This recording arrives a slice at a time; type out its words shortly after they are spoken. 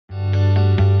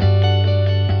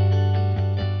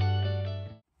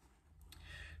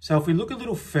So if we look a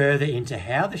little further into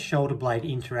how the shoulder blade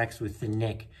interacts with the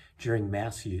neck during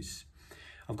mouse use,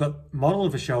 I've got a model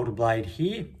of a shoulder blade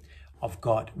here. I've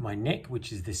got my neck,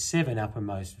 which is the 7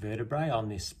 uppermost vertebrae on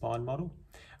this spine model.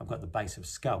 I've got the base of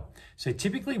skull. So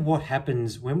typically what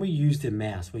happens when we use the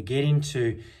mouse, we get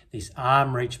into this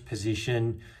arm reach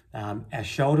position. Our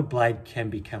shoulder blade can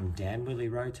become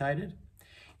downwardly rotated.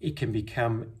 It can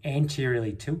become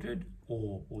anteriorly tilted,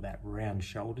 or that round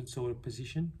shouldered sort of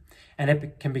position, and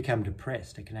it can become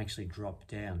depressed. It can actually drop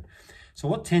down. So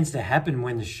what tends to happen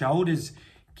when the shoulder's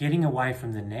getting away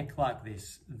from the neck like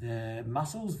this, the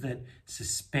muscles that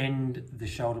suspend the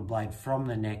shoulder blade from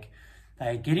the neck,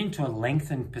 they get into a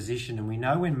lengthened position, and we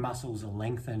know when muscles are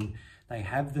lengthened, they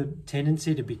have the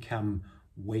tendency to become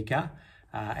weaker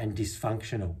and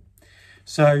dysfunctional.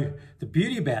 So the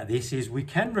beauty about this is we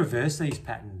can reverse these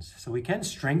patterns. So we can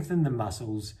strengthen the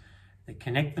muscles that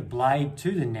connect the blade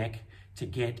to the neck to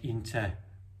get into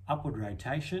upward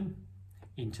rotation,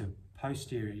 into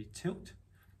posterior tilt,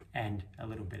 and a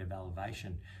little bit of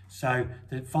elevation. So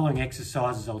the following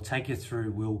exercises I'll take you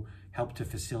through will help to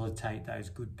facilitate those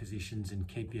good positions and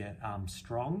keep your arms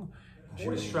strong.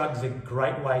 Quarter shrug is a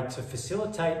great way to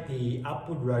facilitate the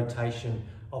upward rotation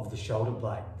of the shoulder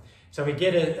blade. So we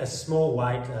get a small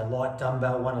weight, a light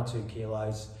dumbbell, 1 or 2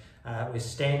 kilos. We're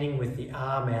standing with the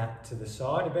arm out to the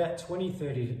side, about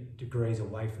 20-30 degrees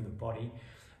away from the body.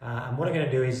 And what I'm going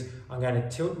to do is I'm going to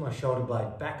tilt my shoulder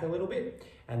blade back a little bit,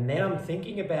 and then I'm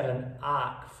thinking about an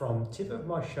arc from tip of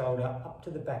my shoulder up to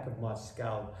the back of my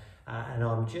skull. And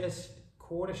I'm just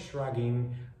quarter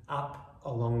shrugging up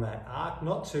along that arc,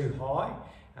 not too high,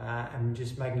 and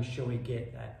just making sure we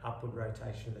get that upward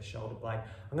rotation of the shoulder blade.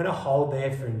 I'm going to hold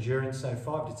there for endurance, so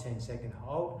 5 to 10 second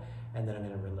hold, and then I'm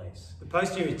going to release. The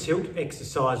posterior tilt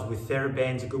exercise with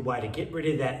TheraBand is a good way to get rid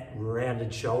of that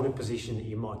rounded shoulder position that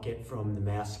you might get from the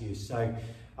mouse use. So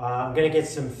I'm going to get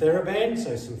some TheraBand,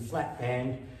 so some flat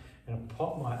band, and I'll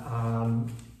pop my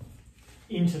arm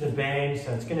into the band,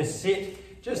 so it's going to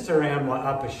sit just around my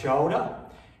upper shoulder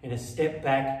in a step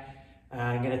back.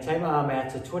 I'm going to take my arm out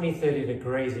to 20-30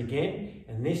 degrees again,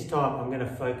 and this time I'm going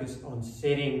to focus on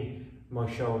setting my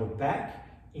shoulder back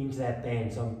into that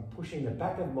band. So I'm pushing the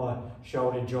back of my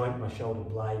shoulder joint, my shoulder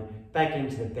blade, back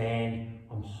into the band.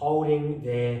 I'm holding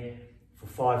there for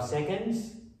 5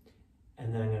 seconds,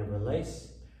 and then I'm going to release.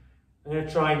 I'm going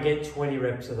to try and get 20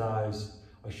 reps of those.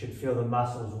 I should feel the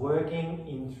muscles working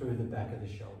in through the back of the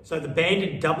shoulder. So the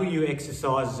banded W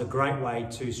exercise is a great way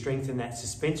to strengthen that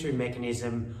suspensory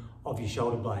mechanism of your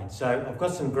shoulder blade. So I've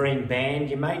got some green band.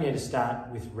 You may need to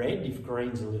start with red if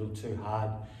green's a little too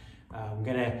hard. I'm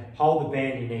going to hold the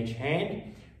band in each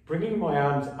hand, bringing my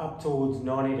arms up towards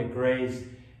 90 degrees.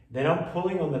 Then I'm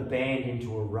pulling on the band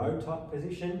into a row type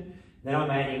position. Then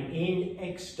I'm adding in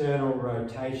external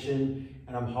rotation,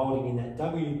 and I'm holding in that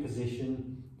W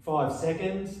position 5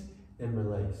 seconds, then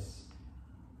release.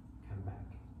 Come back.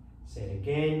 Set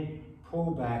again,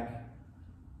 pull back,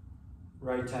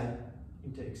 rotate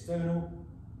into external,